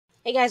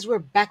Hey guys, we're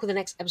back with the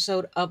next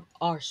episode of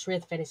our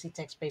Sryth Fantasy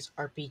Text-Based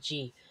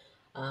RPG.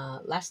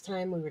 Last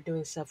time we were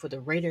doing stuff with the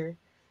Raider,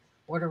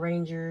 Border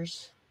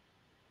Rangers.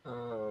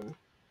 Um,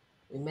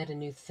 we met a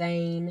new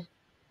Thane,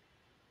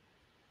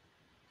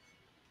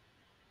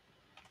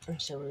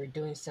 so we were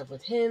doing stuff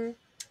with him.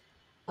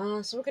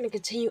 So we're gonna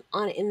continue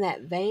on in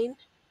that vein.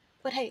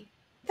 But hey,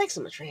 thanks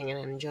so much for hanging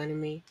out and joining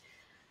me.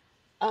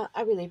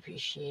 I really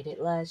appreciate it.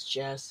 Let's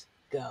just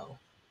go.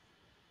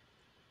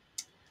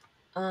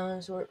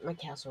 So we're at my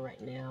castle right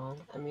now.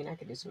 I mean, I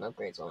could do some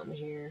upgrades while I'm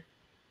here.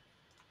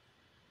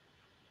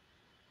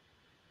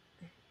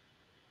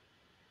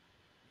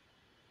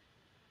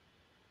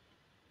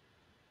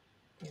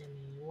 I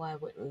mean, why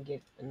wouldn't we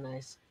get a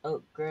nice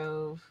oak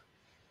grove?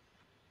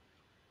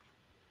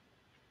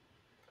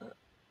 Uh,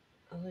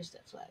 Oh, where's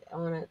that flag? I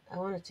want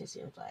a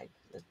Tissian flag.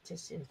 The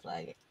Tissian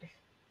flag.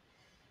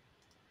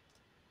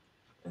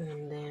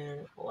 And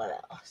then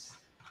what else?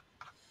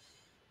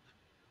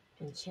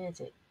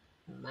 Enchanted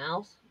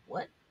mouth?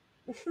 What?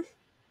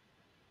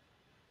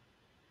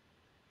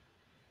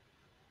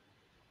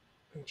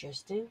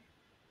 Interesting.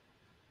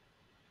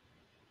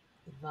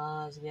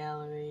 Vase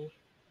gallery.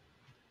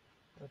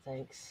 No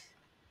thanks.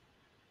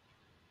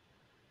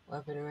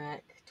 Weapon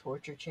rack.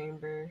 Torture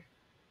chamber.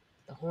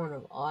 The horn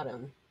of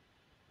autumn.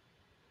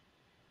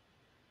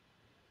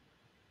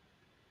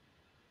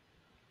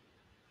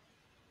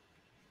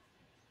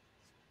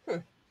 Hmm.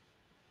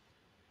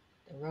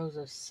 The rose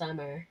of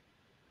summer.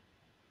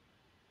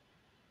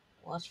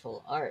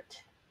 Watchful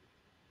art.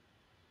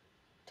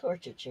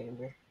 Torture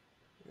chamber.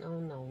 No,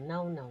 no,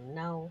 no, no,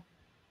 no.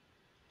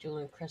 Jewel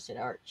encrusted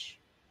arch.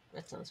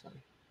 That sounds fun.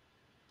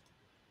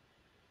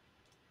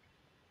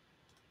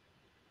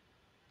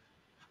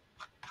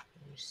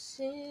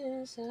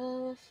 Sins of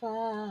a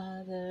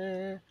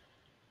father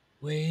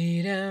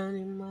way down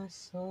in my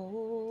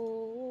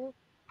soul.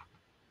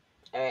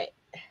 Alright,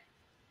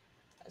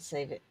 let's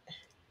save it.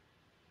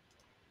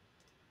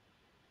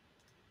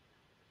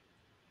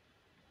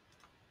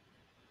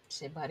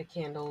 Say bye to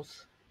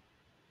candles.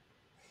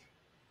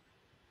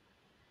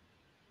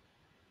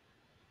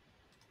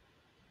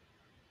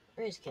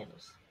 Where's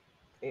candles?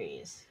 There he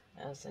is.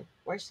 I was like,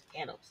 where's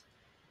candles?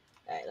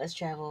 Alright, let's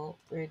travel.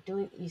 We're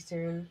doing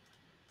Eastern.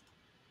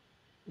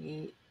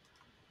 We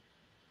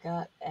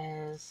got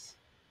as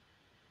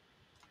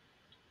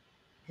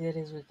good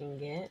as we can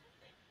get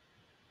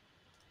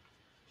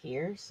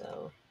here,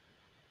 so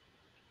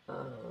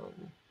um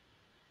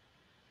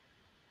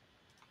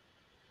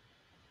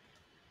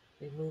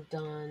we moved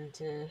on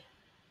to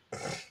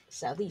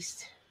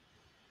Southeast,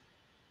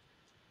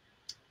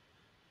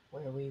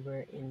 where we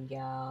were in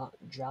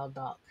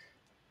Draldok.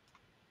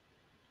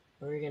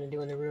 We were gonna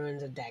do in the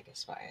ruins of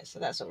Daggerspire, so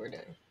that's what we're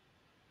doing.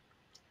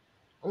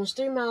 Almost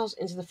 3 miles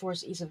into the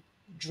forest east of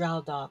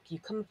Draldok, you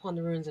come upon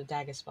the ruins of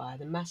Daggerspire.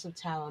 The massive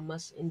tower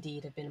must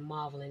indeed have been a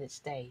marvel in its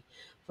day,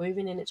 for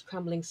even in its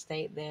crumbling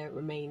state there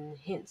remain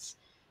hints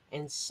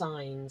and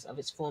signs of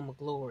its former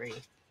glory.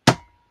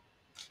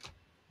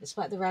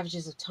 Despite the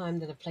ravages of time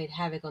that have played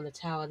havoc on the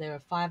tower, there are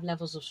 5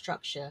 levels of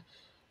structure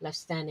left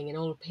standing, and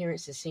all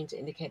appearances seem to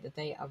indicate that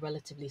they are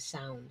relatively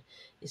sound.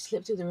 You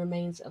slip through the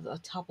remains of a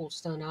toppled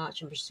stone arch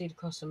and proceed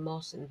across a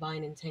moss and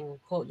vine entangled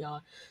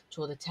courtyard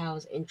toward the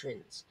tower's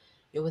entrance.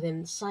 You're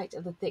within sight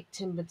of the thick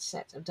timbered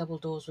set of double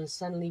doors when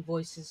suddenly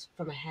voices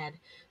from ahead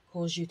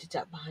cause you to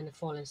duck behind a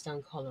fallen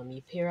stone column.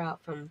 You peer out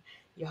from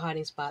your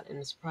hiding spot and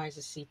are surprised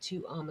to see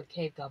 2 armored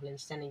cave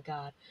goblins standing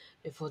guard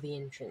before the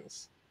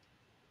entrance.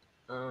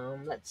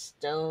 Let's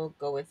still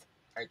go with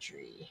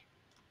archery.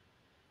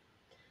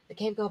 The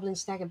cave goblin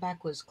staggered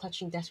backwards,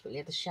 clutching desperately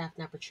at the shaft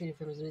now protruding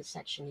from his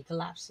midsection. He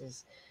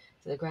collapses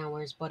to the ground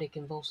where his body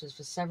convulses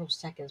for several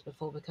seconds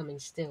before becoming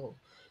still.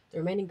 The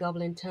remaining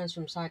goblin turns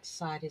from side to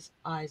side, his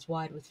eyes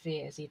wide with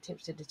fear as he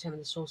attempts to determine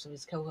the source of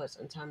his cohort's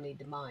untimely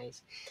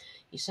demise.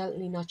 You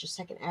silently notch your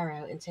second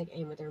arrow and take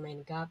aim at the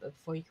remaining guard, but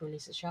before you can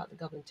release a shot, the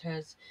goblin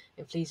turns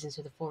and flees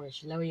into the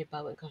forest. You lower your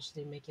bow and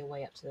cautiously make your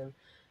way up to the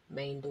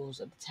main doors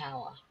of the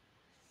tower.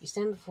 You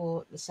stand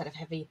before the set of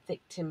heavy, thick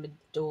timbered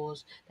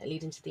doors that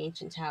lead into the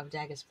ancient tower of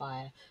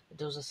Daggerspire. The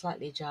doors are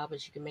slightly ajar,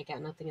 but you can make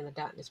out nothing in the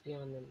darkness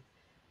beyond them.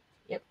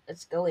 Yep,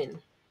 let's go in.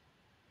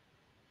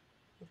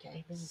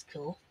 Okay, this is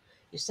cool.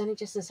 You're standing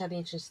just inside the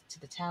entrance to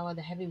the tower.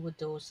 The heavy wood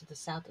doors to the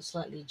south are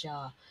slightly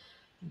ajar.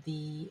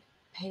 The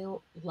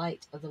pale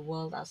light of the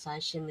world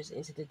outside shimmers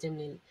into the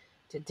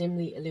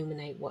dimly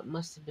illuminate what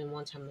must have been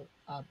one time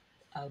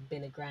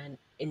been a grand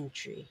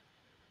entry.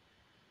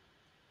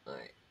 All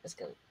right, let's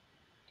go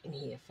in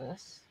here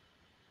first.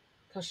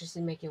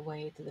 Cautiously make your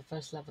way to the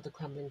first level of the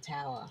crumbling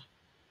tower.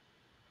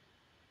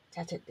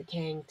 Tattered,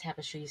 decaying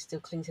tapestries still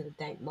cling to the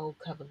dank,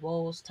 mold-covered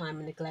walls. Time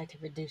and neglect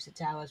have reduced the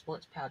tower's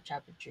once proud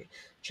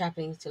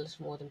trappings to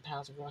little more than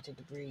piles of rotted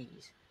debris.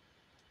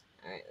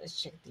 Alright, let's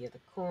check the other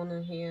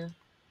corner here.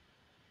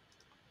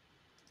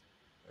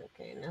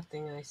 Okay,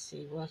 nothing I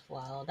see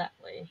worthwhile that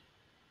way.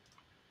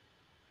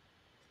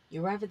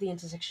 You arrive at the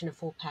intersection of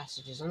 4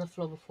 passages. On the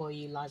floor before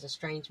you lies a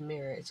strange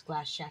mirror, its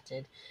glass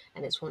shattered,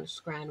 and its once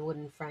grand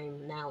wooden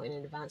frame now in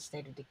an advanced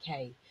state of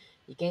decay.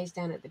 You gaze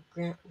down at the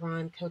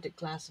grime-coated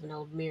glass of an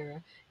old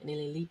mirror and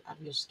nearly leap out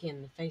of your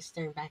skin. The face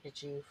staring back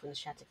at you from the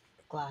shattered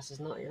glass is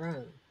not your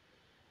own.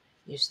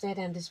 You stare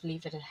down in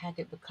disbelief at a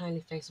haggard but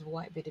kindly face of a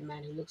white-bearded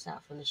man who looks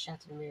out from the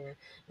shattered mirror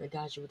and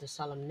regards you with a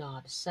solemn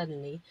nod.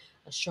 Suddenly,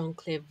 a strong,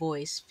 clear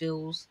voice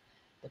fills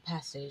the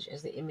passage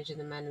as the image of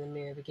the man in the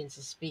mirror begins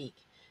to speak.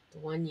 "The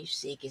one you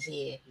seek is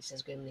here," he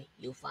says grimly.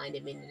 "You'll find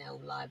him in an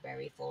old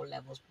library 4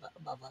 levels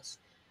above us.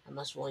 I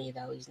must warn you,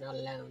 though, he's not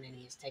alone, and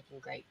he is taking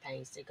great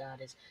pains to guard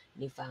his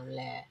newfound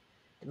lair."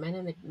 The man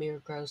in the mirror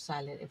grows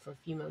silent, and for a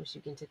few moments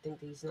you begin to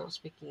think that he's not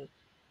speaking.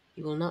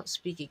 He will not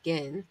speak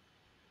again,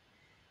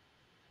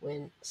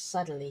 when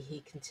suddenly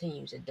he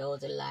continues. "The door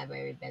to the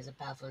library bears a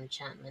powerful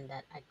enchantment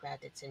that I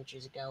crafted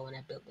centuries ago when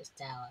I built this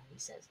tower," he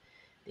says.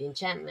 "The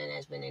enchantment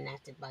has been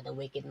enacted by the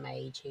wicked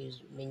mage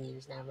whose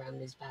minions now roam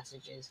these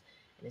passages,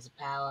 and his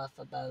power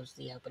forebodes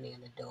the opening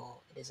of the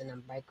door. It is an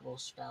unbreakable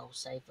spell,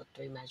 save for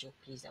 3 magical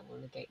keys that will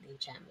negate the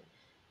enchantment.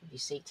 If you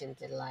seek to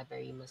enter the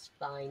library, you must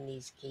find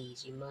these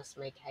keys. You must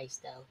make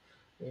haste, though,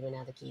 for even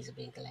now the keys are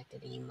being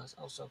collected, and you must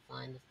also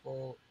find the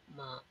four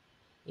mark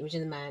the image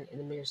of the man in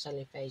the mirror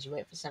suddenly fades. You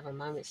wait for several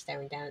moments,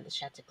 staring down at the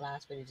shattered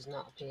glass, but it does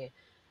not appear.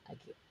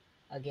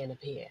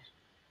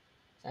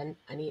 So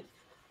I need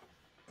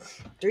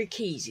 3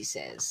 keys, he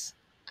says.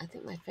 I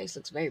think my face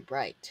looks very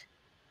bright.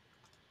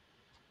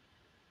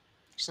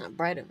 It's not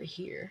bright over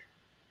here.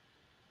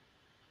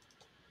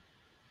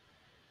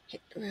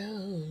 Hit the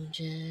road,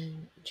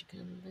 Jack.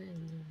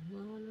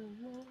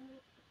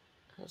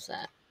 How's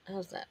that?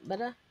 How's that?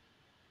 Better?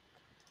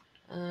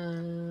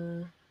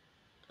 Uh,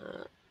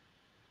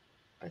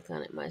 work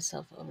on it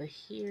myself over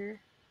here.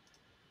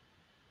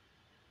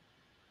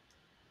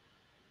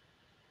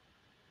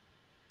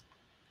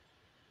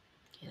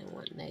 Okay, I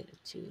want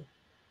 -2.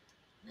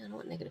 No, I don't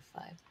want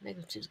 -5.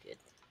 -2 is good.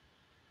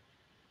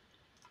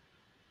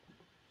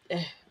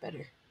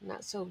 Better.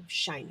 Not so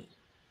shiny.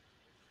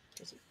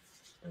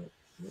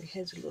 My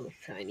head's a little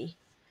shiny.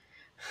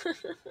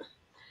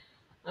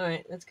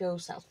 Alright, let's go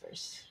south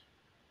first.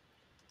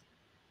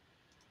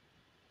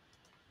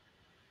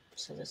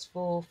 So there's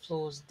 4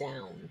 floors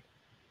down.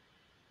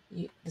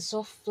 The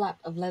soft flap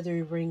of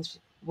leathery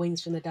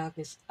wings from the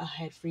darkness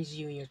ahead freezes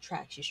you in your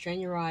tracks. You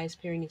strain your eyes,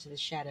 peering into the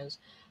shadows,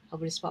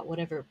 hoping to spot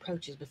whatever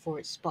approaches before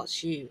it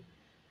spots you.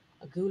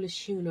 A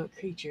ghoulish humanoid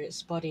creature,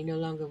 its body no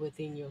longer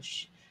than your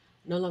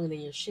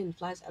shin,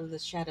 flies out of the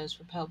shadows,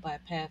 propelled by a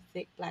pair of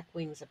thick black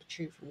wings that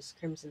protrude from its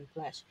crimson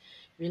flesh.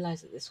 You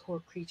realize that this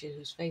horrid creature,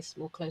 whose face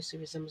more closely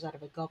resembles that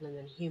of a goblin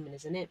than a human,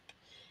 is an imp.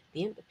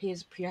 The imp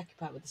appears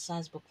preoccupied with a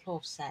sizable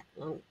cloth sack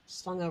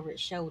slung over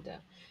its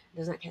shoulder. It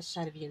does not catch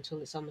sight of you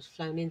until it's almost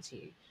flown into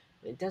you.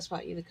 When it does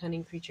spot you, the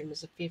cunning creature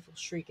emits a fearful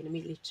shriek and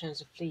immediately turns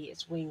to flee,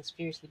 its wings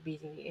furiously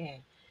beating the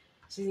air.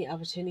 Seizing the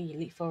opportunity, you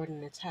leap forward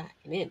and attack.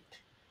 An imp.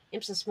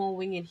 Imps are small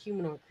winged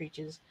humanoid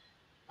creatures,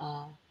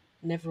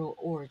 Neveral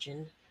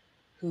origin,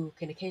 who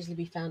can occasionally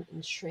be found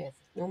in Sryth,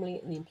 normally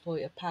in the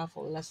employ of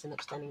powerful, less than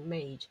upstanding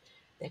mage.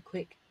 They're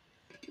quick,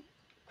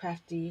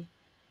 crafty,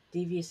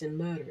 devious, and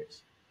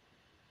murderous.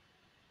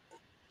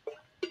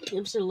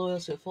 Imps are loyal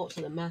to a fault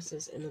to the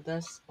masses and are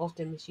thus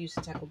often misused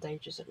to tackle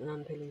dangerous and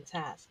unappealing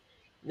tasks.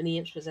 Many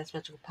imps possess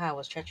magical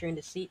powers. Treachery and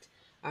deceit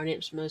are an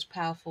imp's most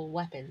powerful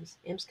weapons.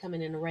 Imps come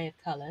in an array of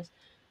colors,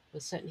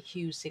 with certain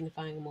hues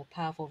signifying a more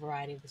powerful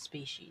variety of the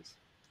species.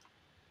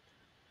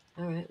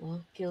 Alright,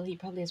 well, Gil, he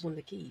probably has one of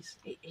the keys.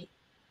 He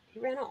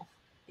ran off.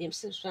 The imp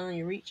slips beyond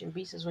your reach and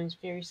beats his wings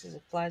furiously as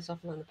it flies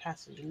off along the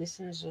passage. You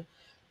listen as the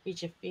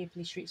creature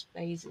fearfully shrieks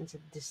fades into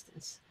the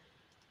distance.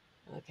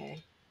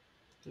 Okay,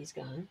 he's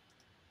gone.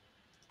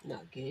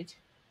 Not good.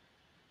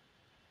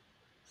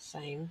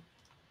 Same.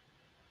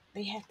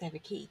 They have to have a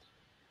key.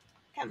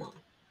 Come on.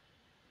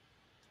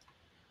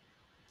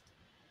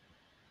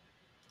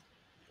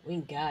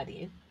 Winged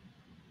Guardian.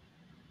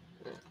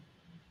 No.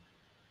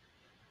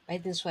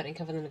 Bathed in sweat and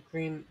covered in the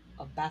grim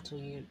of battle,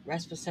 you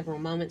rest for several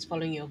moments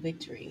following your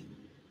victory.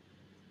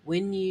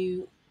 When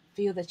you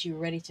feel that you're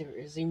ready to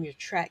resume your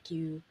trek,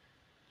 you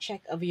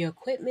check over your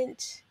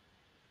equipment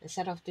and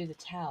set off through the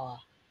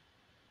tower.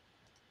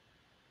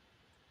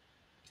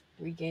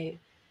 Regate.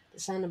 The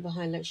sound of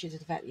behind alerts you to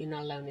the fact that you're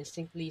not alone.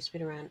 Instinctively, you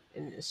spin around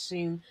and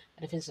assume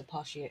a defensive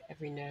posture,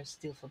 every nerve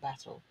steel for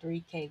battle.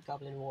 3 cave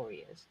goblin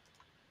warriors.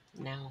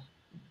 Now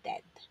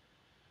dead.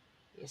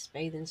 Yes,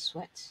 bathe in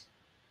sweat.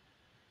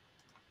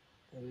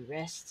 We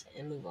rest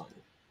and move on.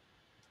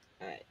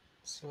 Alright,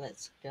 so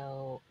let's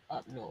go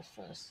up north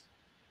first.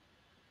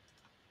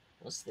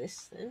 What's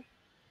this then?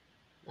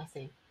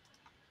 Nothing.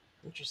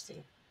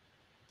 Interesting.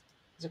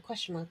 There's a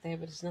question mark there,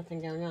 but there's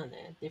nothing going on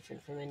there,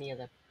 different from any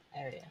other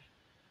area.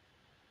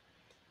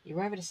 You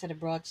arrive at a set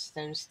of broad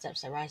stone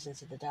steps that rise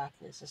into the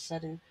darkness. A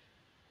sudden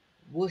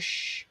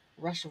whoosh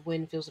rush of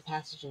wind fills the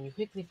passage, and you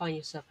quickly find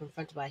yourself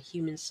confronted by a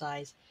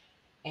human-sized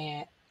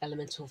air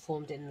elemental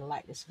formed in the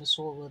likeness of a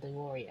sword-wielding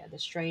warrior. The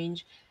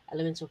strange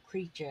elemental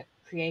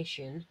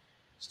creation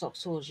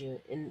stalks towards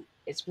you, in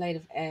its blade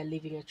of air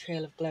leaving a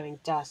trail of glowing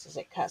dust as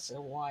it cuts a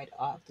wide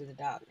arc through the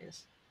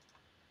darkness.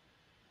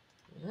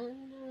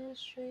 I'm not a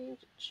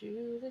stranger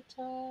to the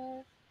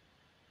dark.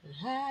 And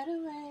hide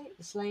away.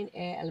 The slain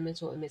air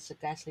elemental emits a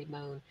ghastly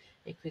moan.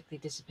 It quickly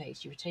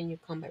dissipates. You retain your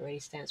combat ready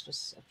stance for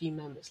a few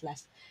moments,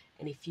 lest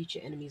any future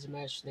enemies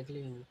emerge from the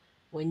gloom.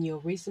 When you're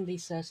reasonably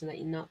certain that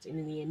you're not in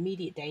any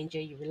immediate danger,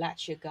 you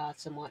relax your guard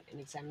somewhat and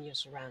examine your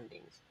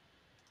surroundings.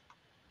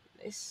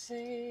 They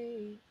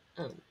say,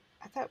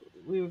 I thought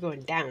we were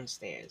going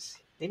downstairs.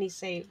 Didn't he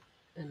say?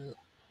 And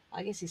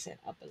I guess he said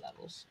upper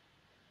levels.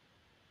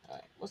 All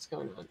right, what's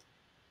going on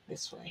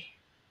this way?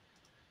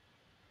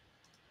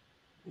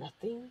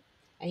 Nothing.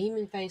 A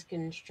human face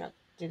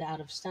constructed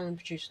out of stone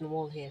protrudes from the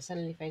wall here.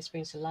 Suddenly, the face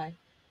springs to life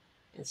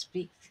and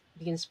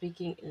begins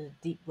speaking in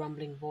a deep,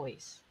 rumbling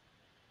voice.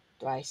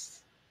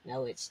 Thrice,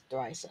 no, it's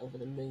thrice over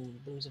the moon,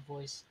 booms a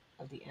voice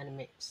of the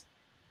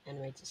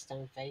animated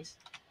stone face.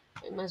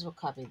 We might as well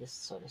copy this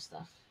sort of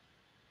stuff.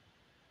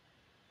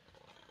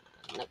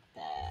 Not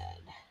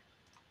bad.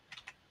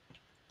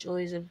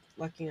 Joys of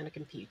working on a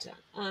computer.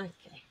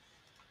 Okay.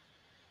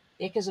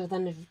 The echoes of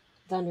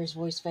thunder's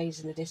voice fades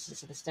in the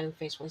distance, and the stone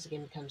face once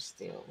again becomes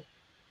still.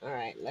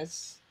 Alright,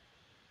 let's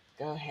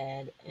go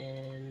ahead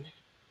and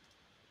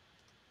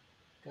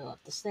go up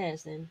the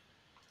stairs then.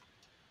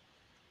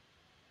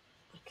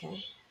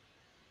 Okay.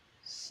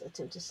 So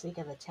attempt to sneak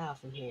out of the tower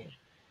from here.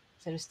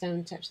 So the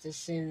stone taps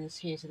descends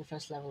here to the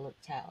first level of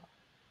the tower.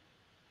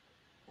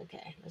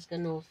 Okay, let's go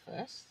north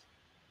first.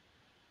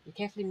 You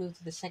carefully move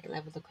to the second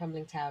level of the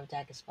crumbling tower of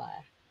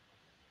Daggerspire.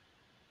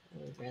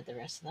 We've read the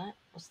rest of that.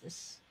 What's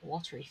this?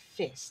 Watery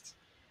fist.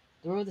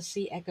 The roar of the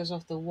sea echoes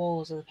off the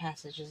walls of the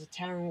passage as a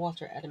towering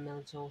water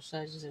elemental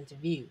surges into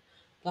view,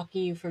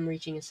 blocking you from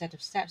reaching a set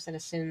of steps that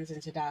ascends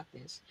into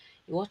darkness.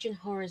 You watch in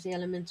horror as the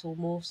elemental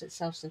morphs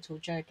itself into a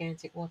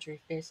gigantic watery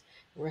fist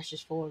and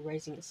rushes forward,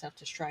 raising itself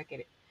to strike at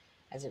it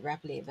as it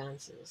rapidly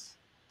advances.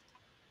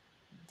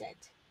 Dead.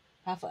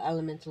 Powerful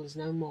elemental is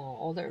no more.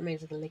 All that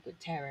remains of the liquid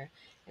terror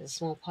is a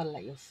small puddle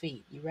at your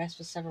feet. You rest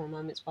for several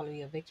moments following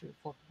your victory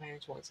before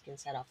preparing to once again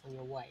set off on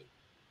your way.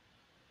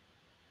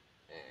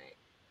 Alright.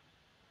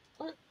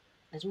 What?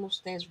 There's more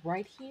stairs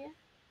right here?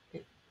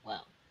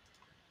 Well,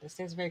 the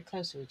stairs are very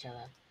close to each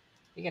other.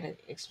 We gotta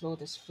explore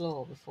this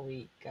floor before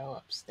we go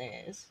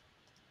upstairs.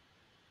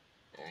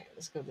 Alright,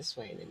 let's go this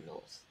way and then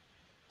north.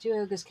 Two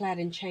ogres clad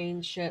in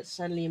chain shirts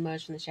suddenly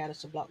emerge from the shadows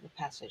to block the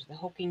passage. The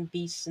hulking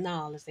beasts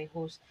snarl as they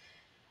hoist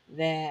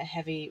their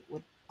heavy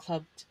wood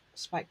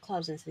spiked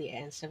clubs into the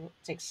air and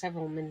take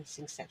several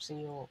menacing steps in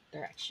your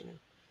direction.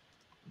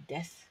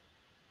 Death.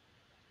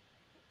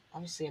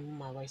 Obviously, I'm on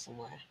my way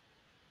somewhere.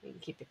 We can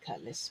keep the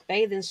cutlass.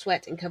 Bathe in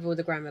sweat and covered with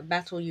the grime of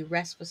battle, you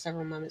rest for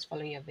several moments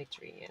following your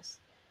victory. Yes,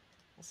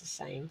 that's the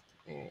same.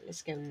 Alright,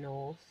 let's go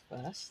north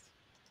first.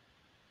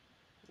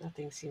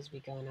 Nothing seems to be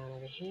going on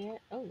over here.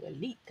 Oh,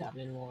 elite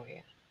goblin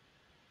warrior.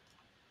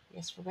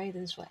 Yes, for bathe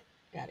in sweat.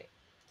 Got it.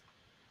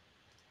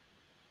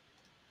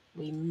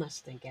 We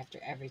must think after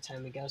every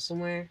time we go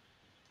somewhere.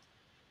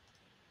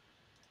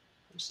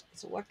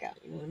 It's a workout,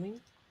 you know what I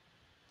mean?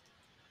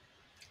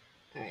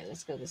 Alright,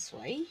 let's go this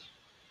way.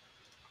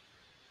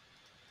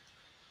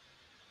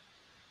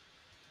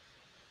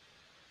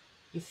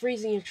 You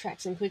freeze in your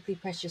tracks and quickly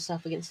press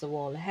yourself against the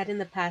wall. Ahead in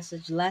the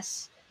passage,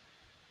 less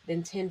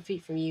than 10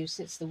 feet from you,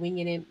 sits the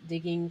winged imp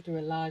digging through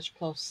a large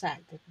cloth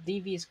sack. The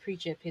devious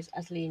creature appears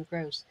utterly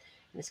engrossed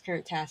in its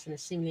current task and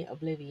is seemingly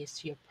oblivious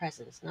to your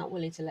presence. Not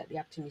willing to let the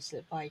opportunity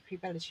slip by, you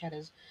creep out of the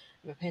shadows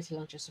and prepare to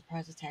launch a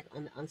surprise attack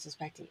on the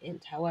unsuspecting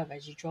imp. However,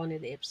 as you draw near,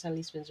 the imp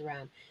suddenly spins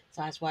around. Its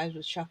eyes wide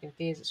with shock and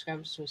fear as it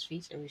scrambles to its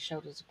feet and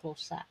reshoulders the cloth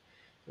sack.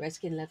 The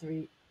red-skinned,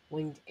 leathery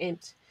winged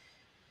imp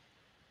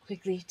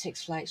quickly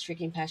takes flight,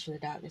 streaking past you in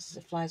the darkness. As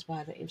it flies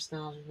by, the imp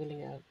snarls,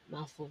 revealing a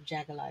mouthful of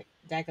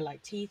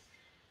dagger-like teeth,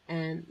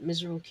 and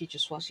miserable creature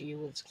swats at you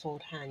with its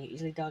clawed hand. You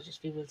easily dodge its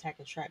feeble attack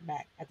and strike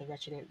back at the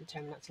wretched imp,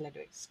 determined not to let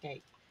it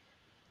escape.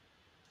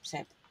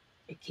 Except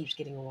it keeps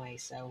getting away,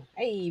 so...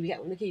 Hey, we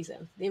got one of the keys,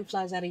 though. The imp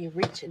flies out of your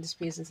reach and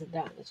disappears into the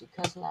darkness. You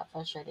cuddle out,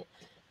 frustrated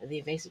that the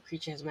evasive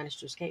creature has managed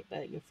to escape,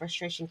 but your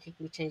frustration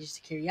quickly changes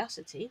to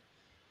curiosity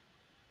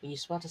when you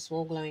spot a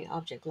small glowing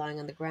object lying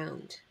on the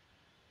ground.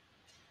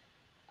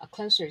 A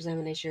closer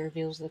examination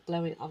reveals the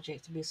glowing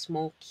object to be a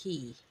small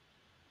key.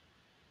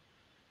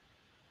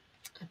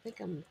 I think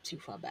I'm too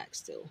far back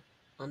still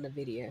on the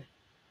video.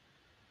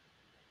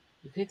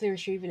 You quickly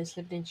retrieve it and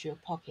slip it into your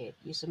pocket.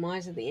 You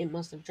surmise that the imp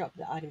must have dropped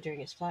the item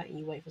during its flight, and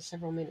you wait for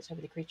several minutes,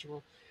 hoping the creature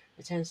will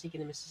return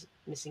seeking the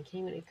missing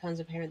key. When it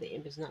becomes apparent the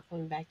imp is not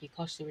coming back, you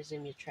cautiously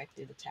resume your trek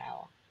through the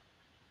tower.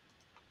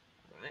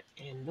 Alright,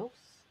 and north.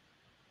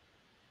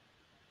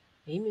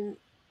 You even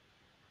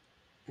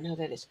know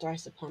that it's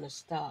thrice upon a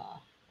star.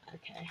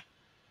 Okay.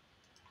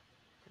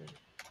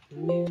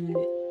 Moon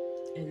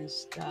and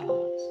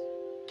stars.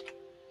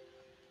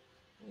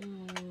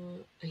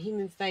 A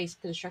human face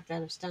constructed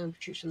out of stone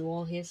protrudes from the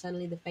wall here.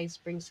 Suddenly the face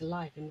springs to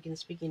life and begins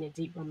speaking in a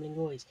deep rumbling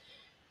voice.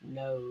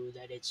 Know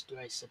that it's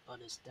thrice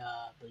upon a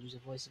star, booms a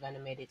voice of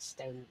animated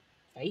stone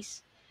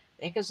face.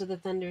 The echoes of the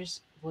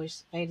thunderous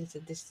voice fade into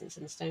the distance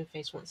and the stone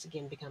face once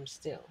again becomes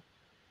still.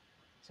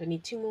 So I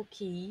need two more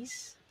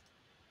keys.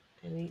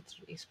 I need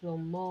to explore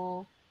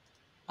more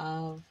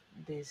of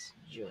this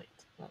joint.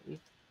 But we've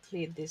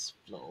cleared this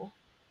floor.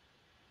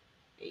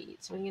 Hey,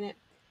 swinging it.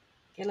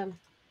 Kill him.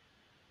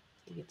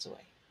 He gets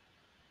away.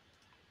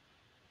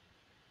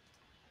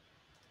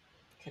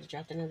 Could have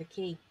dropped another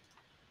key.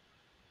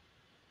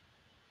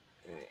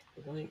 Alright,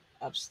 we're going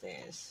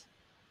upstairs.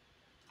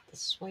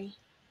 This way.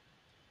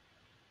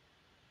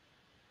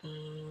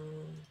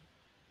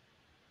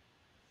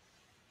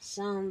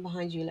 Sound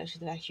behind you lets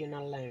you that you're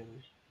not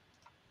alone.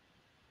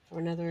 For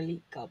another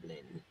elite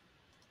goblin.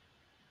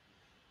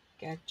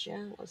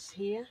 Gotcha. What's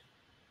here?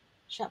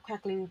 Sharp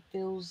crackling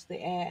fills the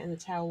air and the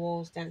tower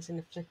walls dance in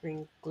the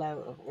flickering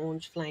glow of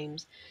orange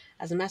flames.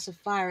 As a massive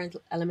fire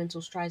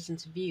elemental strides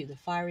into view, the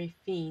fiery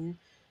fiend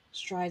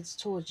strides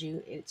towards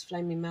you, its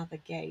flaming mouth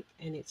agape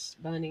and its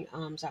burning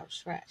arms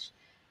outstretched.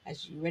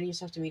 As you ready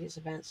yourself to meet its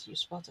advance, you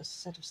spot a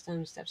set of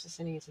stone steps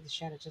ascending into the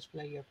shadow just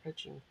below your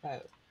approaching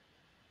foe.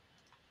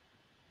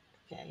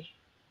 Okay.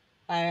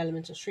 Fire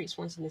elemental shrieks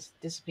once and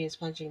disappears,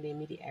 plunging the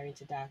immediate area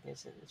into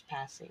darkness and its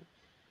passing.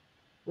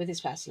 With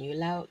its passing, you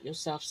allow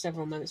yourself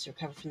several moments to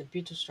recover from the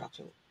brutal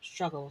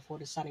struggle before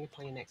deciding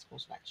upon your next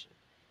course of action.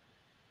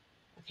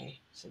 Okay,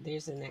 so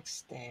there's the next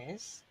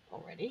stairs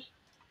already.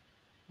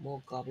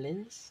 More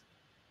goblins.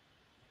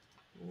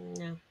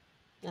 No,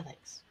 no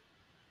thanks.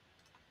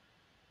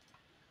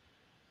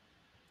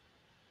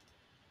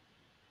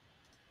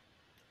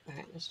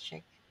 Alright, let's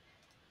check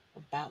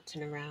about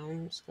turn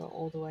around. Let's go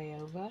all the way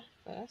over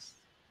first.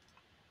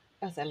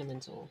 Earth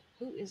Elemental.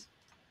 Who is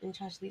in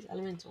charge of these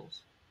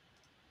elementals?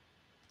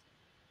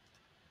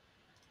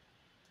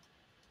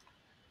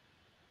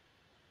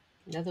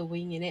 Another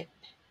wing in it.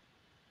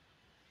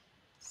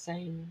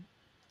 Same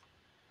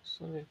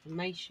sort of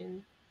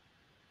information.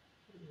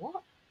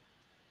 What?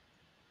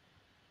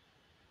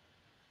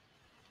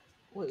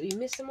 Wait, we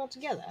missed them all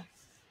together?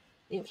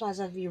 It flies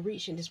out of your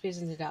reach and disappears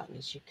into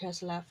darkness. You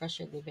curse aloud,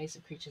 frustrated the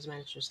evasive creatures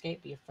manage to escape,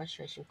 but your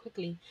frustration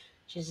quickly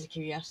changes to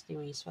curiosity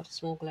when you spot a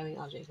small glowing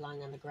object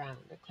lying on the ground.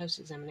 At close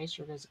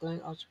examination reveals the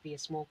glowing object to be a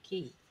small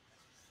key.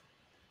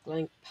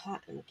 Glowing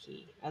platinum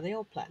key. Are they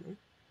all platinum?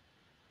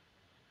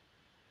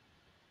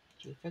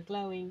 G for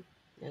glowing.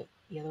 Nope,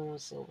 the other one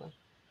was silver.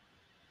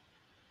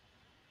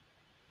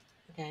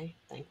 Okay,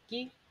 thank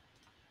you.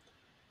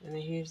 And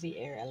then here's the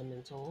air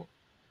elemental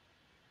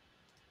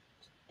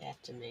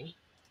after me.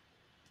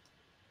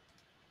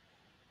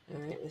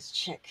 Alright, let's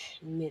check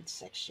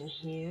midsection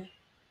here.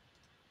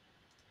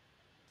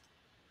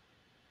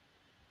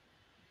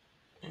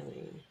 I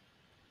mean,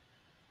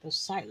 those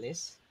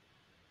sightless.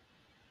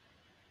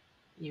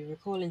 You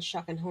recall in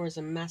shock and horror as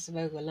a massive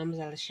ogre lumbers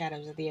out of the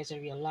shadows at the edge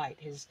of your light,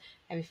 his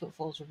heavy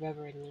footfalls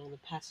reverberating along the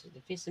passage.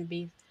 The fearsome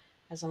beast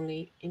has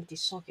only empty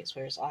sockets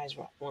where his eyes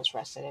once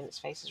rested, and its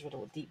face is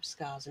riddled with deep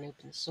scars and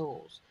open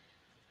sores.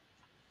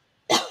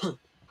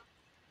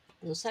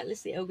 Though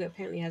sightless, the ogre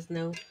apparently has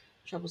no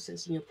trouble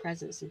sensing your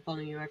presence and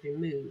following your every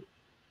move.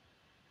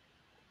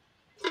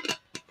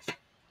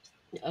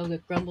 The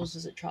ogre grumbles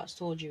as it trots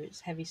towards you,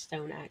 its heavy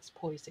stone axe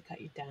poised to cut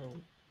you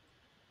down.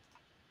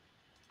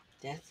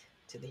 Death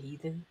to the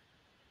heathen.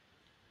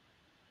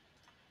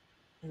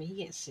 I mean,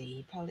 he can't see.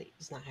 He probably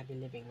is not happy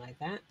living like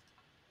that.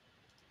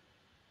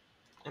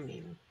 I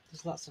mean,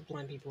 there's lots of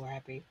blind people who are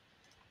happy.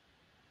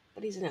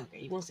 But he's an ogre.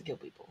 He wants to kill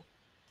people.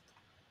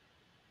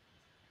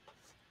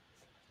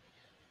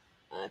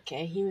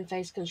 Okay, human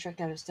face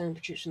constructed out of stone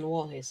protrudes from the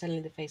wall here.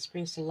 Suddenly the face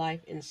springs to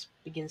life and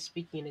begins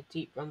speaking in a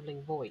deep,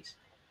 rumbling voice.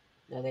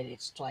 Know that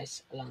it's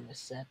twice along the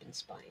serpent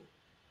spine.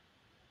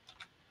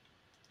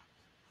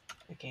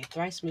 Okay,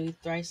 thrice smooth,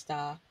 thrice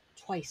star,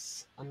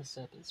 twice on the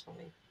serpent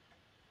spine.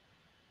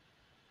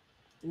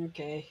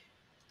 Okay,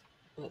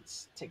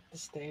 let's take the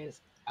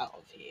stairs out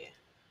of here.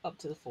 Up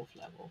to the 4th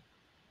level.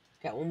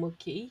 Got one more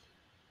key.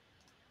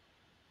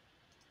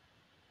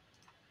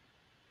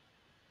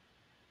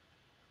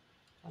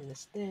 On the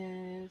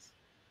stairs.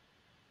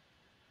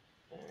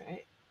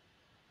 Alright.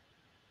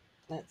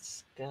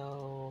 Let's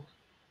go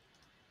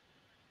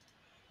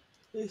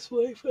this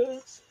way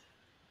first.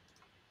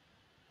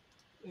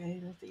 Okay,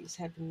 nothing's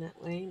happening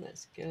that way.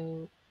 Let's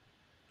go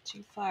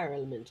to fire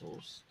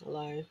elementals.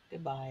 Hello,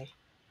 goodbye.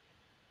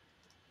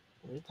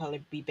 We'll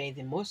probably be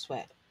bathing more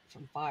sweat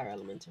from fire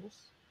elementals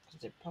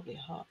because they're probably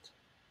hot.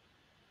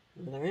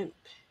 Another imp.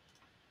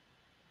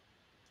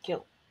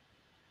 Kill.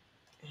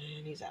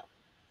 And he's out.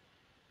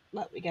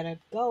 But we got a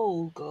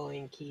gold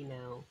glowing key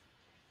now.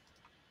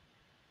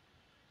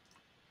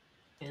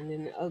 And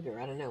then the ogre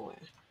out of nowhere.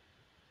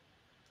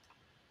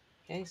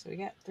 Okay, so we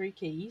got 3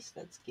 keys.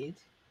 That's good.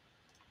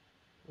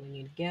 We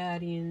need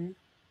guardian.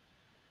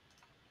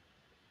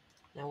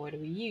 Now where do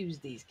we use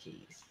these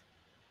keys?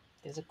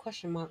 There's a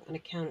question mark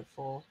unaccounted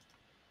for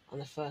on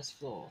the 1st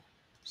floor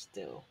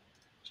still,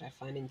 which I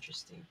find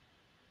interesting.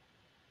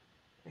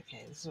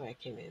 Okay, this is where I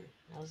came in.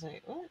 I was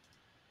like, what?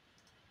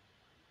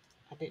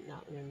 I did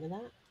not remember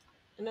that.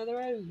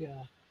 Another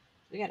ogre.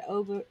 We got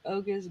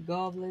ogres,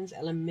 goblins,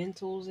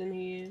 elementals in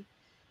here.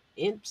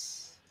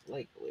 Imps.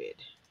 Like, weird.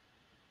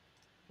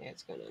 Yeah,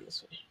 it's going on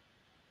this way.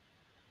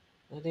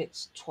 But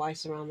it's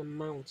twice around the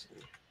mountain.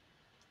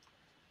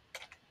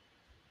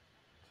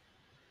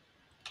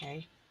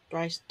 Okay.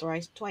 Thrice,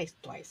 thrice, twice,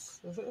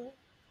 twice.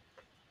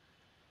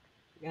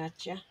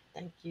 Gotcha.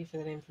 Thank you for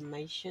that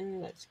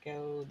information. Let's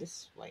go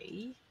this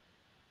way.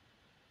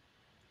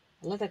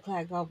 A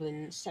leather-clad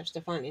goblin steps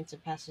defiantly into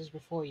the passage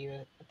before you,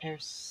 a pair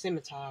of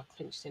scimitar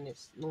clenched in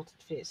its knotted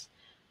fist.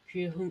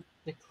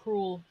 The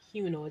cruel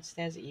humanoid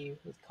stares at you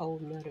with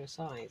cold, murderous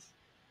eyes.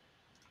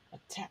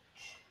 Attack.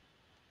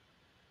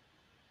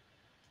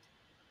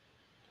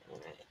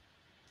 Alright,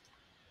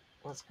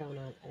 what's going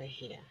on over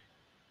here?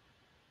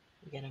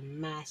 We get a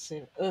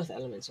massive earth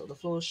elemental. The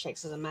floor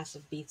shakes as a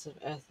massive beat of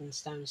earth and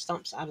stone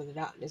stomps out of the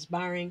darkness,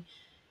 barring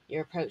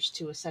your approach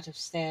to a set of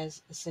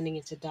stairs ascending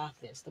into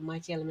darkness. The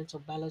mighty elemental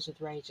bellows with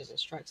rage as it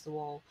strikes the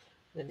wall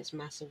with its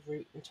massive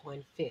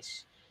root-entwined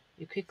fist.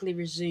 You quickly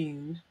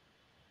assume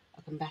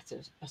a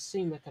combative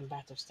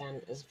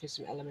stand as if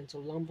some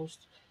elemental lumbles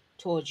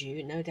towards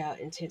you, no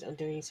doubt intent on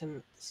doing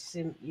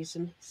you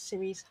some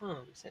serious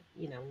harm. So,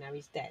 now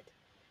he's dead.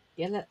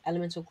 The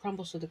elemental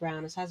crumbles to the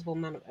ground. A sizable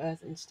amount of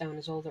earth and stone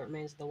is all that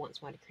remains of the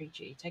once mighty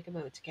creature. You take a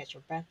moment to catch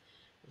your breath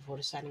before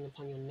deciding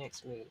upon your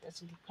next move.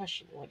 That's a good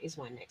question. What is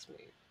my next move?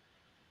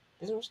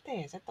 There's no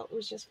stairs. I thought it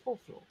was just 4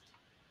 floors.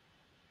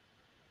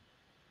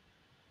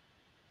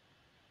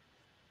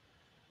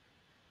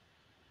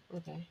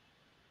 Okay,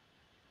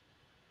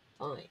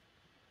 fine.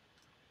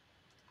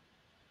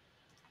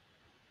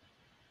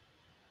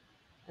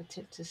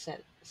 Attempt to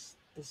set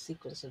the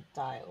sequence of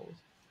dials.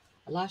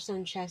 A large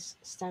stone chest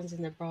stands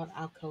in the broad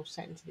alcove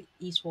set into the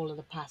east wall of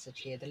the passage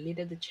here. The lid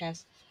of the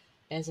chest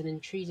bears an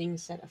intriguing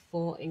set of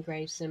 4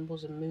 engraved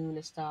symbols: a moon,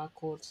 a star, a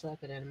cord,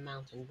 serpent, and a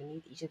mountain.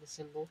 Beneath each of the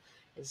symbols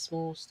is a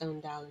small stone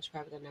dial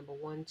inscribed with the number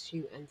 1,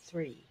 2, and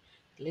 3.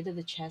 The lid of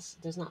the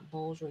chest does not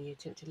bulge when you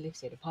attempt to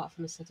lift it. Apart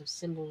from a set of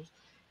symbols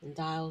and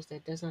dials, there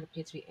does not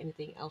appear to be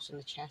anything else on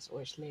the chest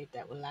or its lid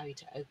that will allow you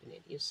to open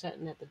it. You're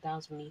certain that the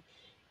dials beneath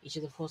each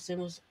of the 4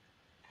 symbols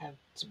have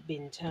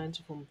been turned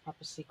to form a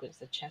proper sequence.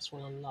 The chest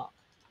will unlock.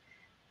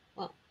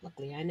 Well,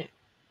 luckily I know.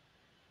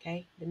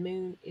 Okay, the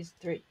moon is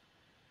 3.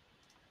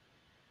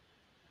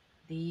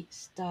 The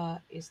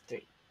star is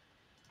 3.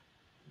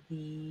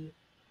 The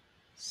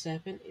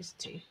serpent is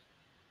 2.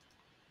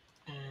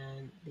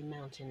 And the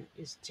mountain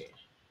is 2.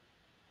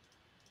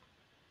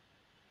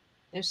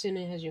 No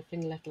sooner has your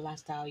finger left the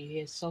last dial, you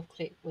hear a soft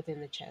click within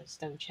the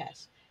stone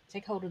chest.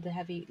 Take hold of the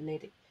heavy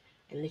lid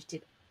and lift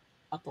it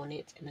up on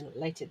it, and then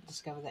later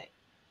discover that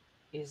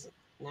it is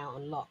now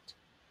unlocked.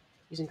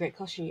 Using great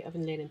caution, you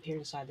open the lid and peer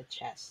inside the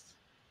chest.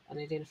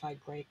 Unidentified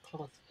grey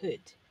cloth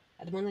hood.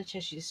 At the bottom of the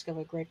chest, you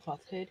discover a grey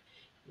cloth hood.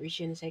 You reach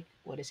in and take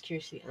what is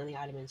curiously the only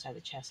item inside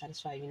the chest.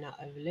 Satisfied you've not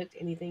overlooked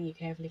anything, you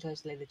carefully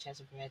close the lid of the chest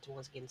and prepare to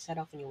once again set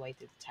off on your way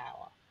through the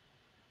tower.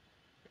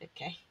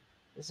 Okay,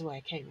 this is where I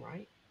came,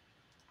 right?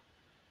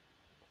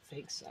 I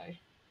think so.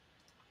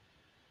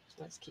 So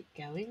let's keep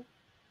going.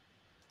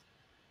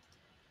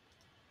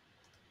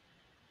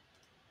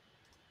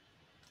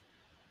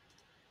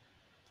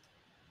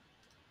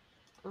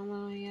 All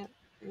the way up.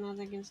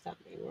 Nothing can stop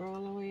me. We're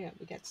all the way up.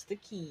 We got the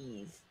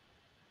keys.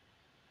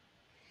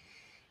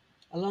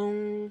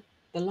 Along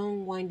the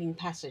long winding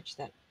passage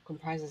that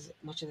comprises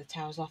much of the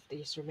tower's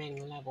loftiest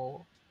remaining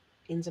level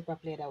ends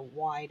abruptly at a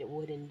wide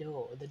wooden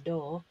door. The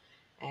door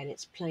and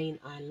its plain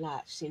iron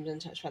latch seems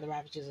untouched by the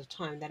ravages of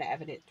time that are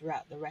evident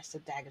throughout the rest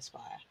of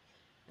Daggerspire.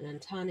 An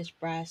untarnished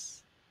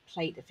brass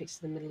plate affixed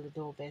to the middle of the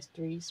door bears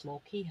 3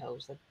 small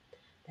keyholes. The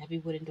heavy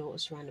wooden door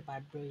is surrounded by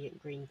a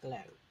brilliant green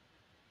glow.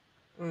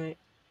 Alright,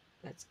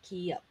 let's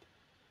key up.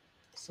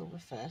 Silver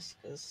first,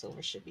 because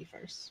silver should be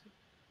first.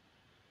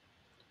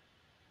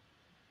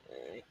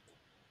 Alright.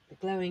 The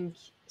glowing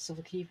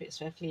silver key fits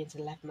swiftly into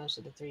the leftmost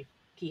of the 3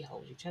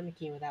 keyholes. You turn the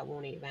key without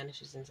warning, it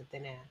vanishes into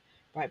thin air.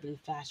 Bright blue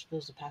flash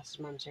fills the passage,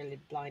 momentarily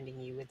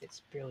blinding you with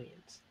its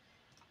brilliance.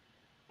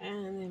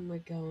 And then we're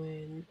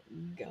going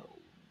go,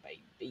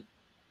 baby.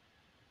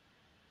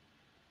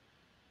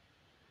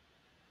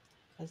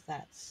 Because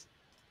that's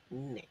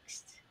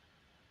next.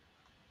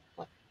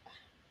 What?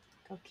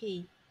 Go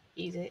key.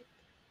 Use it.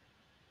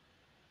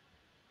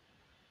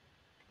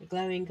 The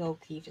glowing gold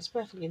key fits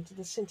perfectly into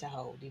the center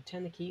hole. You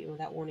turn the key and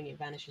without warning, it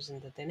vanishes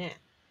into thin air.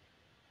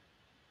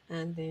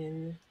 And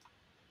then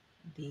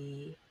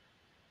the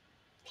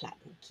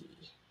platinum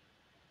key.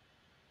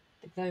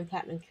 The glowing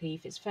platinum key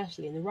fits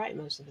firstly in the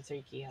rightmost of the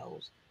 3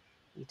 keyholes.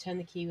 You turn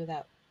the key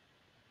without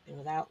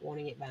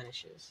warning, it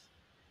vanishes.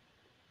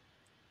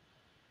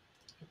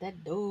 Hit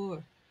that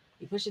door.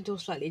 You push the door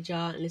slightly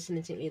ajar and listen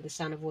intently as the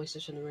sound of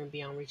voices from the room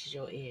beyond reaches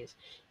your ears.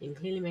 You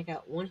can clearly make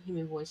out one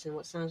human voice and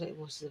what sounds like the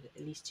voices of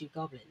at least 2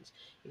 goblins.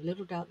 You have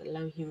little doubt that the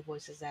lone human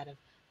voice is that of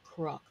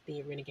Croc,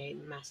 the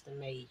renegade master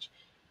mage.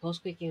 You pause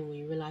quickly when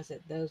you realize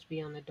that those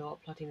beyond the door are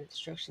plotting the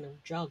destruction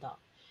of Draldok.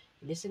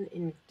 You listen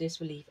in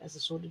disbelief as the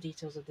sordid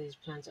details of these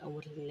plans are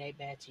unwittingly laid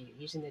bare to you.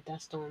 Using the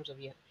dust storms of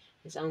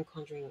his own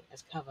conjuring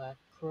as cover,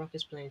 Croc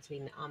is planning to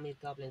lead an army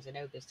of goblins and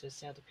ogres to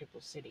assail the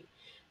crippled city.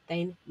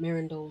 Thane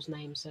Mirandol's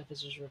name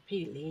surfaces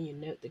repeatedly, and you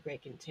note the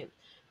great contempt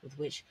with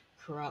which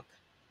Karak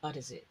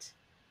utters it.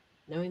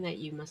 Knowing that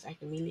you must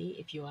act immediately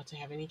if you are to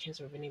have any chance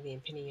of preventing the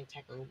impending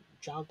attack on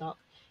Jaldok,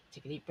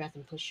 Take a deep breath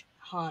and push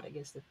hard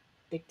against the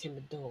thick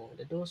timbered door.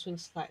 The door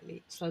swings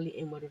slowly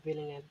inward,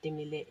 revealing a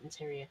dimly lit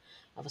interior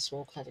of a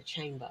small cluttered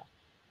chamber.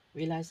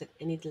 Realize that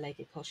any delay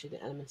could cost you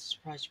the element of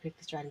surprise. You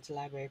quickly stride into the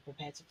library,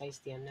 prepared to face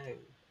the unknown.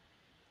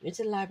 You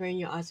enter the library and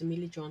your eyes are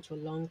immediately drawn to a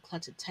long,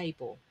 cluttered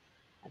table.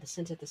 At the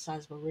center of the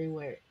sizable room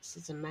where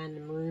sits a man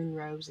in maroon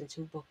robes and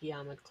two bulky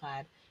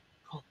armored-clad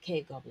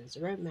cave goblins.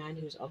 The robed man,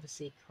 who is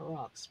obviously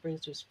Karok,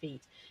 springs to his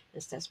feet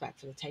and steps back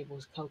from the table,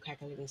 his cold,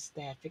 calculating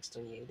stare fixed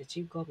on you. The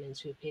two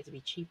goblins, who appear to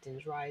be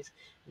chieftains, rise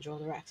and draw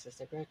their axes.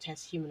 Their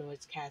grotesque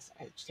humanoids cast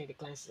agitated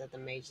glances at the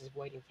mage as if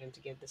waiting for him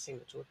to give the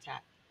signal to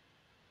attack.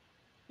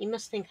 "You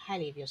must think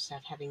highly of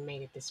yourself, having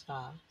made it this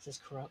far," says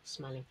Karok,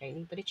 smiling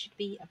faintly, "but it should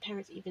be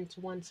apparent even to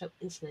one so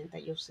insolent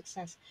that your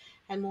success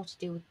had more to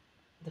do with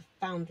the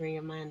foundering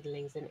of my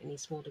underlings than any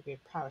small degree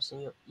of prowess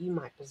you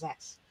might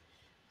possess."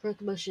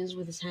 Karok motions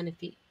with his hand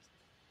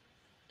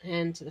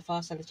to the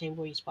far side of the chamber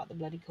where you spot the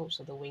bloody corpse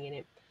of the winged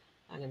imp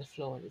lying on the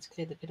floor. It's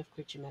clear the pitiful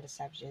creature met a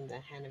savage in the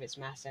hand of its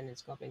master and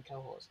its goblin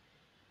cohorts.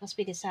 "Must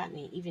be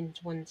disheartening, even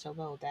to one so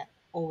bold, that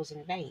all was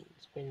in vain,"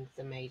 grinned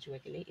the mage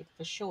wickedly.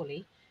 "For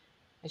surely,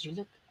 as you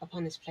look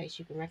upon this place,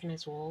 you can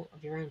recognize the wall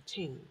of your own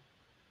tomb."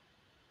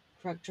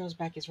 Kruk draws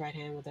back his right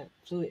hand with a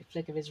fluid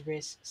flick of his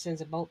wrist, sends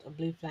a bolt of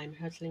blue flame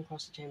hurtling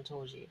across the chamber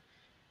towards you.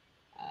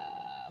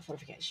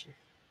 Fortification.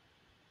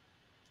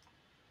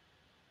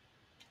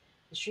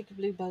 The streak of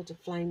blue bolt of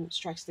flame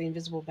strikes the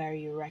invisible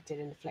barrier you erected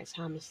and deflects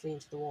harmlessly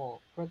into the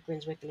wall. Kruk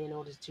grins wickedly and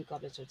orders the two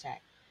goblins to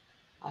attack.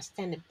 "Our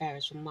standard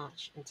bearers will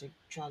march into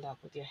Draldok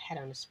with your head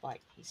on a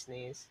spike," he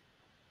sneers.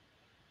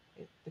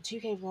 The two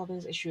cave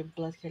goblins issue a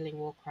blood-curdling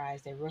war cry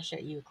as they rush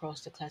at you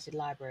across the cluttered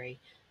library,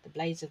 the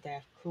blades of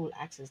their cruel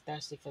axes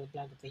thirsty for the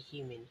blood of the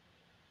human.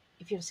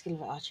 "If you have skill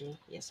of archery,"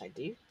 "Yes, I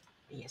do."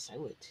 "Yes, I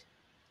would."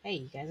 "Hey,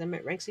 you guys, I'm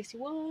at rank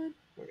 61.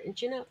 We're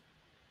inching up."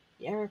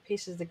 The arrow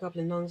pierces the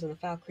goblin lungs and the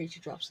foul creature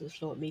drops to the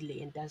floor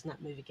immediately and does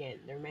not move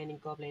again. The remaining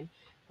goblin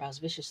growls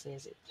viciously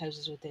as it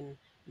closes within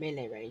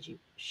melee range. You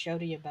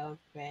shoulder your bow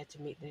and prepare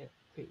to meet the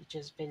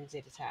creature's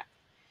frenzied attack.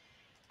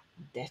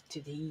 Death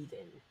to the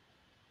heathen.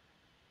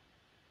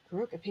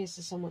 Karuk appears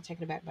to somewhat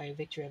taken aback by a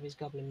victory over his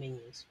goblin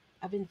minions.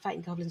 "I've been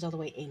fighting goblins all the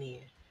way in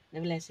here."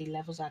 Nevertheless, he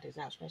levels out his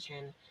outstretched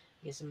hand,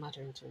 begins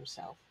muttering to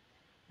himself.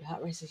 Your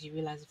heart races as you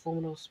realize the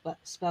formidable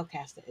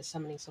spellcaster is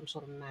summoning some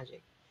sort of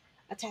magic.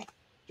 "Attack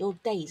your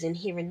days in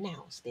here and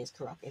now," sneers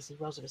Karuk as he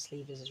rolls up his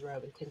sleeve as his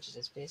robe and clenches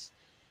his fist.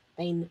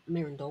 "Thane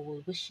Mirandol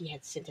will wish he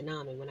had sent an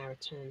army when I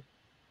return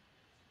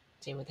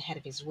to him with the head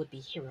of his would-be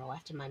hero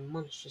after my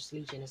monstrous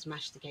legion has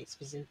mashed the gates of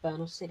his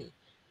infernal city."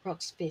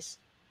 Karuk's fist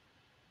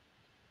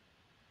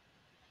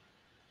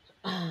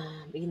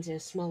begins to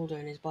smolder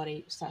and his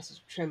body starts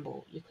to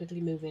tremble. You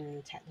quickly move in and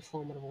attack the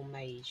formidable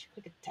mage.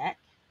 Quick attack.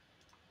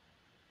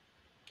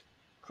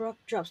 Krok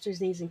drops to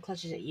his knees and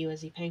clutches at you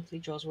as he painfully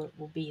draws what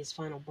will be his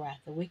final breath.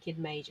 The wicked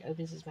mage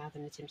opens his mouth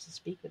and attempts to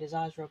speak, but his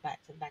eyes roll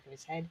back to the back of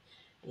his head,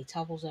 and he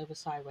topples over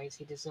sideways.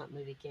 He does not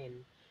move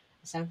again.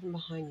 A sound from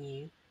behind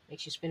you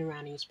makes you spin around,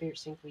 and your spirit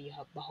sink where you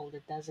behold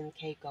a dozen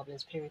cave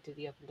goblins peering through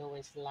the open doorway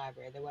into the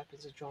library. Their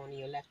weapons are drawn, and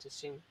you're left to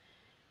assume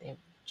they have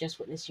just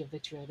witnessed your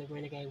victory over the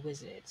renegade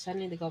wizard.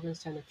 Suddenly, the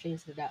goblins turn and flee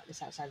into the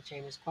darkness outside the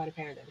chamber. It's quite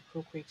apparent that the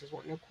cruel creatures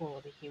want no quarrel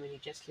with the human who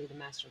just slew the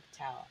master of the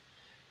tower.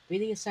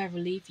 Breathing a sigh of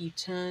relief, you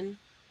turn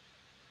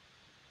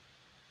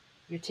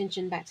your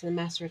attention back to the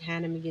master at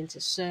hand and begin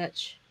to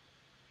search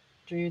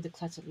through the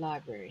cluttered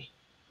library.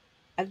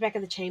 At the back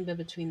of the chamber,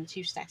 between the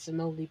two stacks of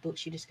moldy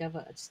books, you discover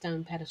a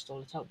stone pedestal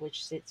atop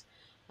which sits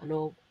an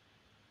orb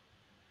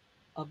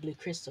of blue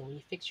crystal. When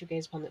you fix your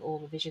gaze upon the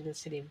orb, a vision of the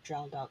city of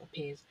Draldog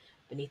appears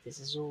beneath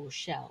this azure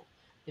shell.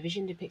 The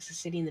vision depicts the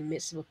city in the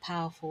midst of a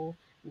powerful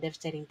and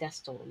devastating death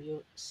storm.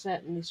 You're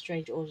certain the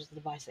strange orb is the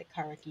device that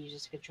Karak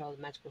uses to control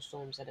the magical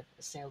storms that have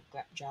assailed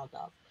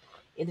Draldog.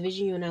 If the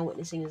vision you are now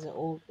witnessing is an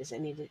orb is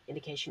any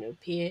indication, it would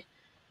appear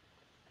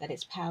that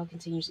its power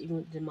continues even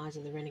with the demise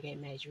of the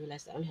renegade mage. You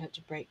realize the only hope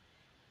to break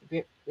the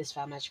grip of this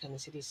foul magic on the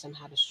city is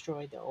somehow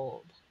destroy the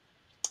orb.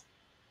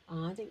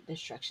 I think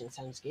destruction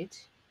sounds good.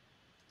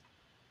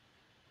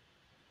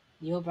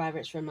 The orb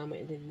vibrates for a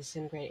moment and then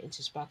disintegrates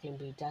into sparkling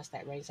blue dust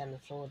that rains down the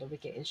floor. The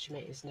wicked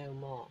instrument is no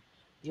more.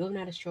 The orb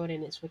now destroyed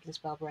and its wicked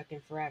spell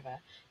broken forever.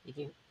 You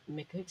can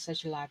make a quick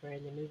search of the library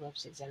and then move up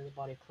to examine the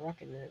body of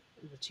Karuk and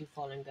the two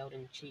fallen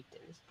golden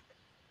chieftains.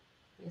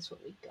 That's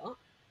what we got.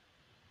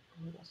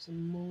 We got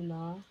some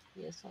moolah.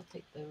 Yes, I'll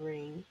take the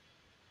ring.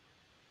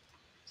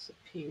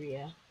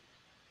 Superior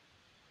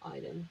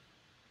item.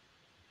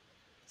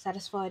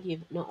 Satisfied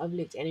you've not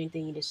overlooked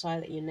anything, you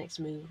decide that your next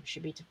move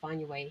should be to find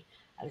your way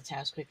out of the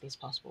tower as quickly as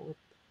possible. With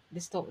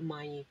this thought in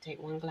mind, you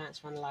take one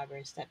glance around the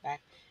library and step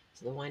back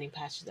to the winding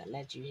passage that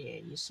led you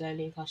here. You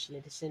slowly and cautiously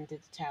descend to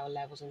the tower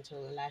levels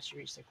until at last you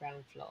reach the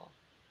ground floor.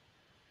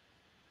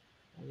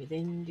 We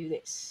then do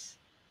this.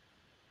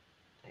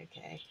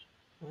 Okay,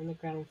 we're on the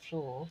ground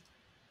floor.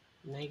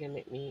 Now you're gonna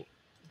make me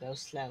go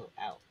slow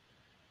out.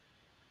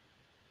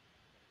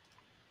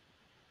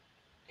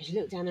 As you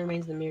look down the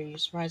remains of the mirror, you're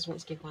surprised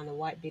once again to find the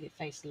white bearded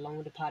face of the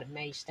long departed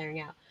mage staring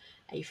out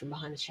at you from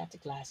behind the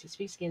shattered glass. He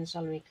speaks again,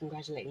 solemnly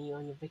congratulating you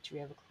on your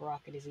victory over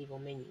Karak and his evil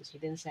minions. He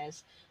then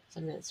says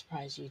something that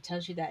surprises you. He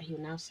tells you that he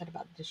will now set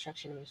about the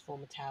destruction of his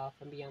former tower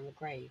from beyond the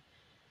grave.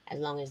 As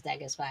long as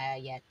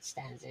Daggerspire yet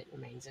stands, it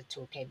remains a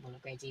tool capable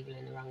of great evil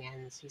in the wrong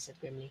hands, he said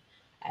grimly.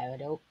 I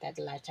would hope that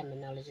the lifetime of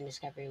knowledge and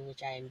discovery with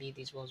which I imbue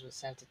these walls will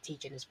serve to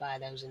teach and inspire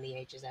those in the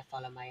ages that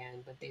follow my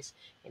own, but this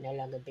can no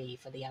longer be,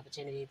 for the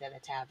opportunity that the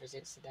tower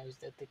presents to those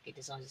that think it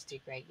is too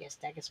great. Yes,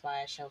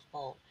 Daggerspire shall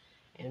fall,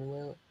 and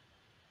will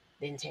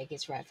then take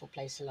its rightful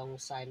place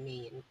alongside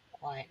me in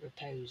quiet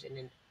repose in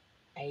an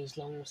age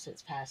long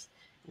since past,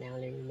 now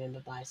only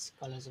remembered by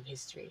scholars of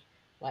history.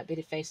 White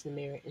bearded face in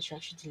the mirror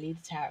instructs you to leave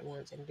the tower at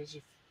once and bids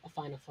you a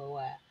final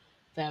farewell.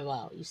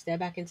 Farewell. You stare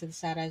back into the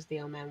sad eyes of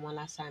the old man one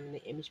last time, and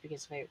the image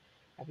begins to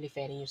rapidly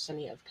fade, and you're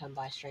suddenly overcome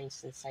by a strange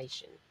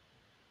sensation.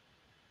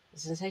 The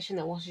sensation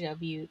that washes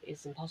over you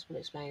is impossible to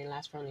explain and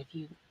lasts for only a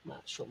few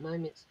short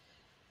moments,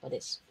 but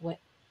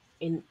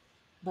in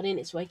but in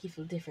its wake you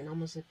feel different,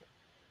 almost as if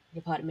a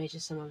departed major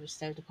someone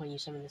bestowed upon you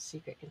some of the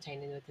secret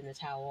contained within the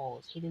tower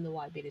walls. Heeding the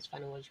white bearded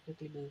final words, you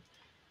quickly move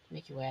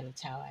make your way out of the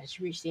tower. As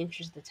you reach the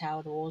entrance of the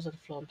tower, the walls of the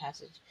floor and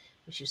passage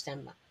which you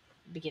stand by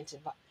begin to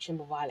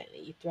tremble violently.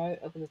 You throw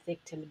open the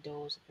thick timbered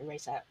doors and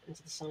race out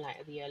into the sunlight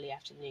of the early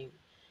afternoon.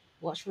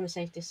 Watch from a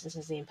safe distance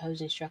as the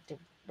imposing structure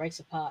breaks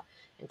apart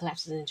and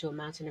collapses into a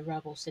mountain of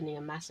rubble, sending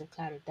a massive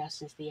cloud of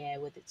dust into the air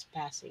with its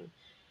passing.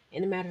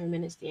 In a matter of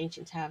minutes, the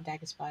ancient tower of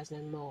Daggerspire is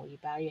no more. You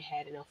bow your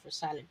head and offer a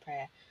silent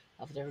prayer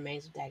over the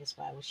remains of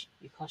Daggerspire, which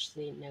you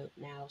cautiously note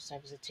now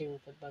serves as a tomb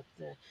for both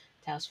the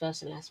tower's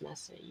first and last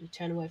master. You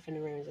turn away from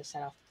the ruins and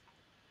set off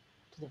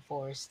to the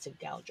forest to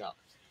Galdrock.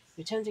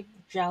 You return to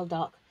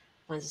Galdrock,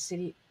 finds a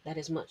city that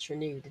is much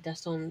renewed. The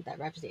dust storm that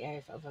ravaged the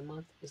area for over a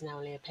month is now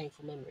only a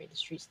painful memory. The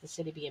streets of the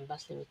city begin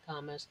bustling with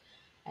commerce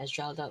as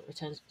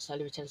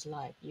slowly returns to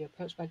life. You are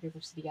approached by a group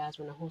of city guards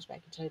on a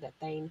horseback and tell you that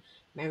Thane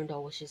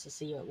Marindor wishes to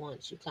see you at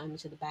once. You climb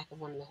into the back of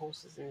one of the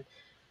horses and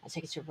are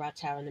taken to a broad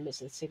tower in the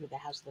midst of the city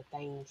that houses the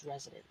Thane's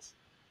residence.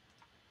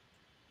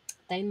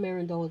 Thane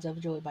Marindor is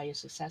overjoyed by your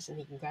success, and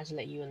he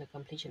congratulates you on the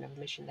completion of a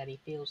mission that he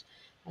feels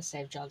has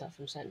saved Jaldak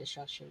from certain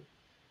destruction.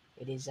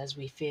 It is as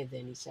we feared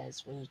then, he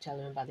says, when you tell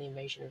him about the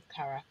invasion of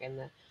Karak and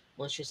the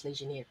monstrous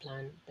legion he had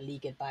planned,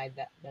 beleaguered by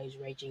those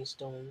raging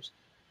storms.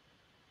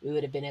 We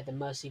would have been at the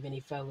mercy of any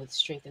foe with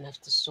strength enough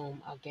to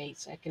storm our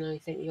gates. I can only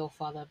thank your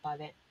father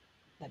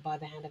that by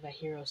the hand of a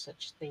hero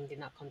such thing did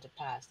not come to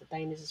pass. The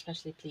Thane is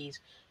especially pleased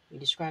when you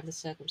describe the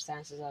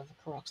circumstances of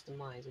Karak's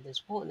demise. It is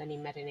important that he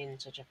met an end in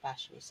such a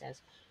fashion, he says.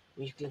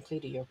 When you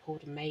conclude that your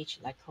reported mage,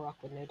 like Karak,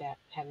 would no doubt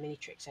have many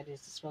tricks at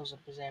his disposal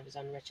to preserve his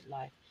own wretched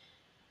life.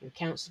 Your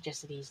account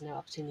suggests that he has no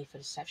opportunity for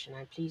deception.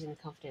 I am pleased and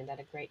confident that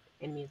a great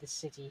enemy of the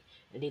city,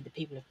 indeed the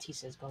people of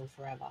Tisa, is gone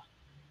forever.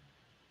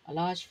 A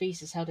large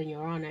feast is held in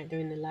your honor.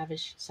 During the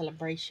lavish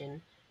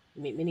celebration,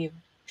 you meet many of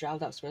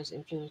Draldok's most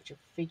influential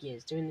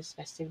figures. During the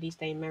festivities,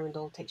 Dame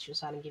Marindol takes you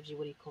aside and gives you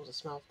what he calls a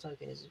small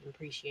token as an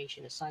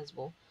appreciation, a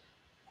sizable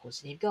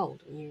quantity of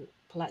gold. And you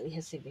politely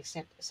hesitate to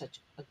accept such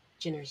a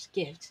generous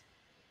gift.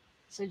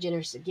 So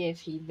generous a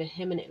gift, he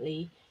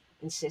vehemently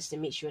insists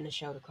and meets you in the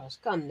shoulder cross.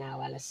 Come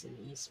now, Alyson,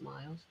 he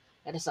smiles.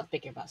 Let us not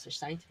bicker about such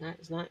things. Tonight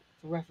is night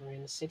for revelry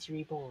in the city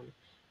reborn.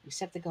 You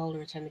accept the gold and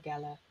return the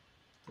gala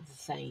to the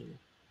Thane.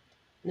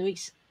 In the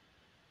weeks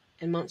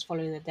and months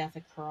following the death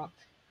of Karak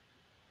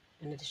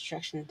and the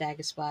destruction of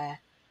Daggerspire,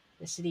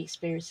 the city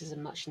experiences a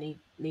much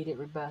needed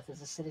rebirth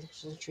as the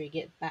citizenry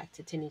get back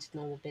to tending to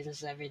normal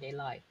business of everyday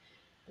life.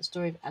 The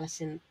story of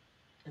Alyson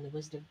and the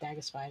Wizard of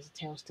Daggerspire is a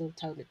tale still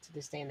told to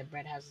this day in the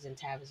bread houses and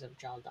taverns of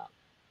Jaldok.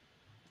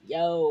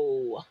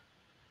 Yo!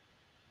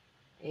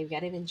 You've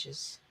got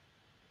adventures.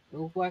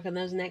 We'll work on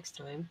those next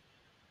time.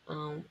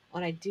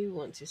 What I do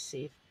want to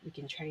see if we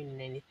can train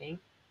in anything.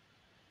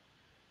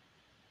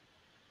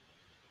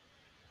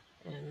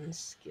 And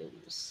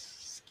skills.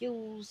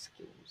 Skills.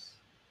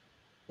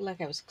 I feel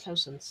like I was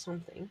close on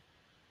something.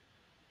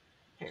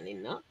 Apparently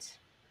not.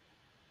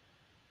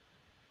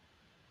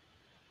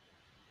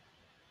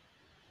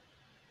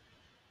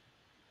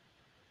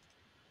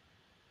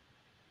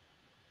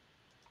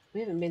 We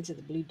haven't been to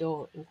the blue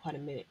door in quite a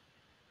minute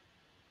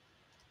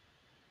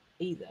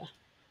either.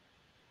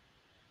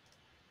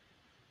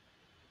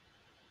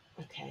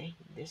 Okay,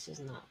 this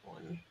is not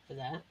one for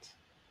that.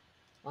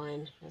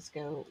 Fine, let's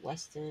go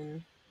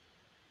Western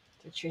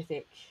to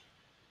Trithic.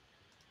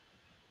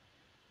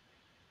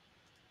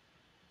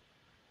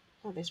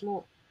 Oh, there's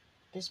more.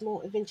 There's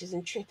more adventures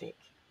in Trithic.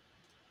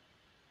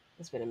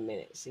 It's been a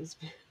minute. See, it's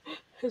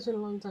been a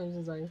long time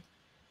since I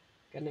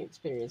got an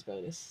experience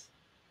bonus.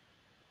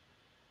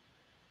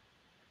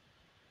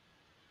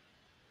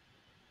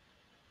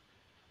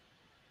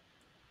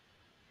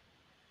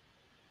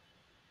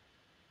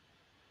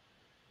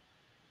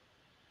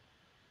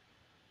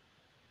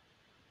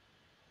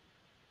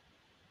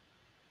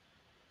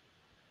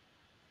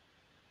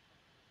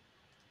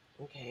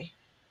 Okay,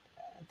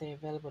 they're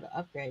available to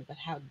upgrade, but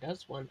how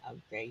does one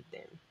upgrade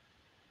them?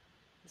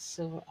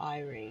 Silver eye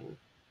ring.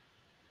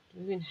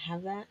 Do we even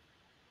have that?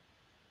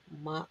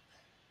 Mark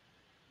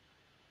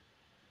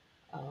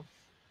of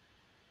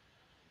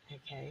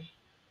Okay.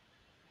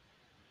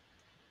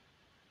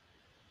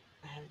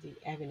 I have the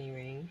ebony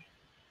ring.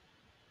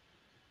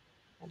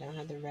 I don't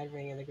have the red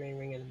ring, or the green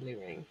ring, or the blue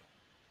ring.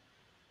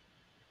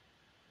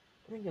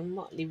 Ring of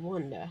Motley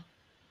Wonder.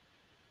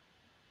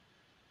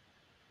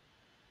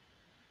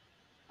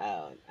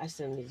 Oh, I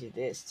still need to do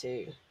this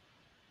too.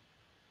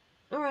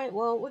 All right,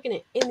 well, we're going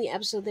to end the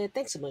episode there.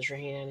 Thanks so much for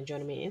hanging out and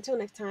joining me. Until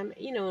next time,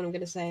 you know what I'm going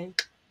to say.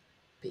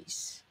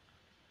 Peace.